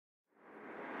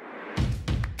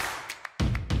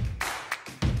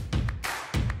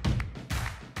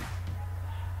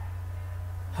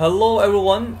Hello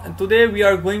everyone, and today we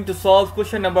are going to solve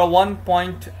question number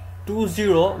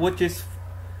 1.20, which is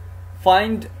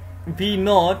find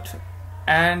V0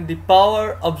 and the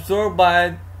power absorbed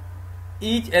by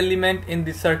each element in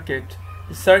the circuit.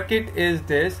 The circuit is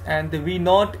this and the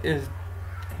V0 is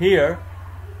here.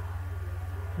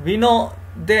 We know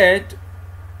that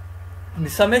the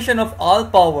summation of all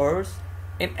powers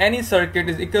in any circuit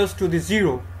is equals to the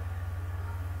 0.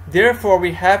 Therefore,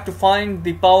 we have to find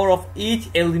the power of each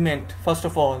element first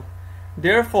of all.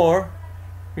 Therefore,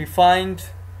 we find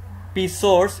P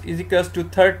source is equals to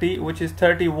 30, which is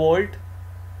 30 volt,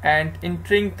 and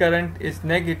entering current is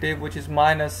negative, which is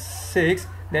minus 6.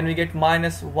 Then we get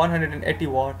minus 180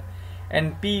 watt.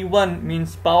 And P1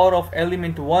 means power of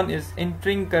element 1 is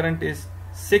entering current is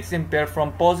 6 ampere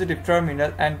from positive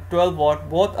terminal and 12 watt.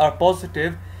 Both are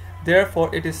positive.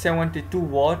 Therefore, it is 72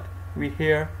 watt. We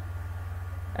hear.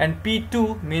 And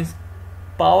P2 means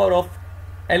power of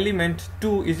element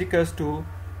 2 is equals to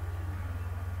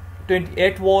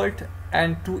 28 volt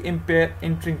and 2 ampere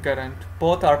entering current.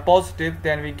 Both are positive,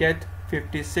 then we get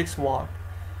 56 watt.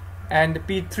 And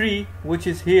P3, which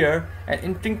is here, and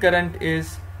entering current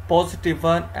is positive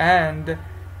 1 and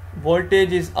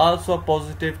voltage is also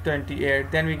positive 28.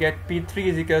 Then we get P3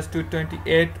 is equals to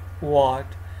 28 watt.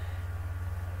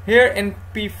 Here in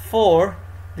P4,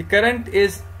 the current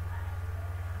is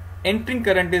entering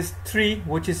current is 3,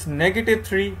 which is negative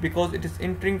 3 because it is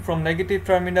entering from negative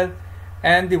terminal,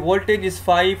 and the voltage is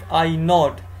 5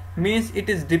 I0, means it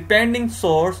is depending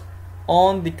source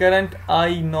on the current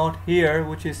I0 here,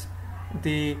 which is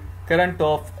the current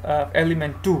of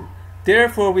element 2.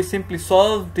 Therefore, we simply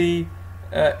solve the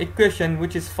equation,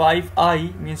 which is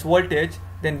 5I means voltage,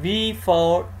 then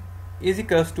V4 is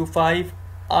equals to 5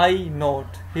 I0.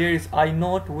 Here is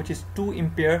I0, which is 2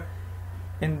 ampere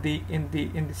in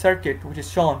the circuit, which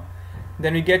is shown.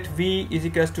 Then we get V is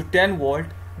equals to 10 volt.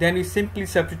 Then we simply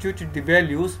substituted the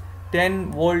values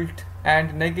 10 volt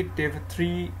and negative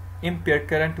 3 ampere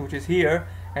current, which is here,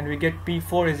 and we get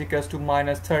P4 is equals to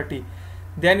minus 30.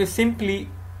 Then we simply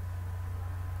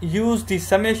use the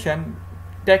summation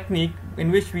technique,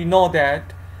 in which we know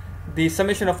that the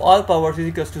summation of all powers is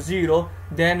equals to 0.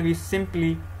 Then we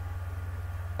simply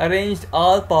arranged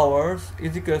all powers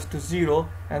is equals to 0,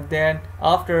 and then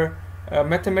after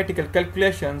mathematical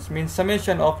calculations, means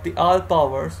summation of the all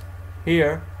powers,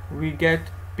 here we get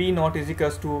P0 is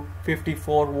equals to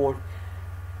 54 volt,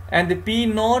 and the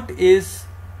P0 is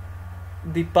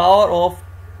the power of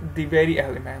the very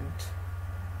element.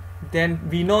 Then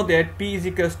we know that P is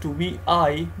equals to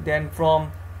VI. Then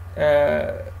from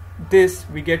this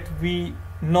we get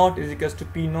V0 is equals to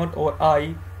P0 over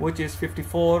I, which is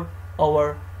 54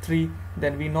 over 3.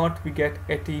 Then V0 we get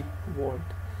 80 volt.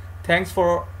 Thanks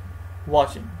for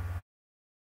watching.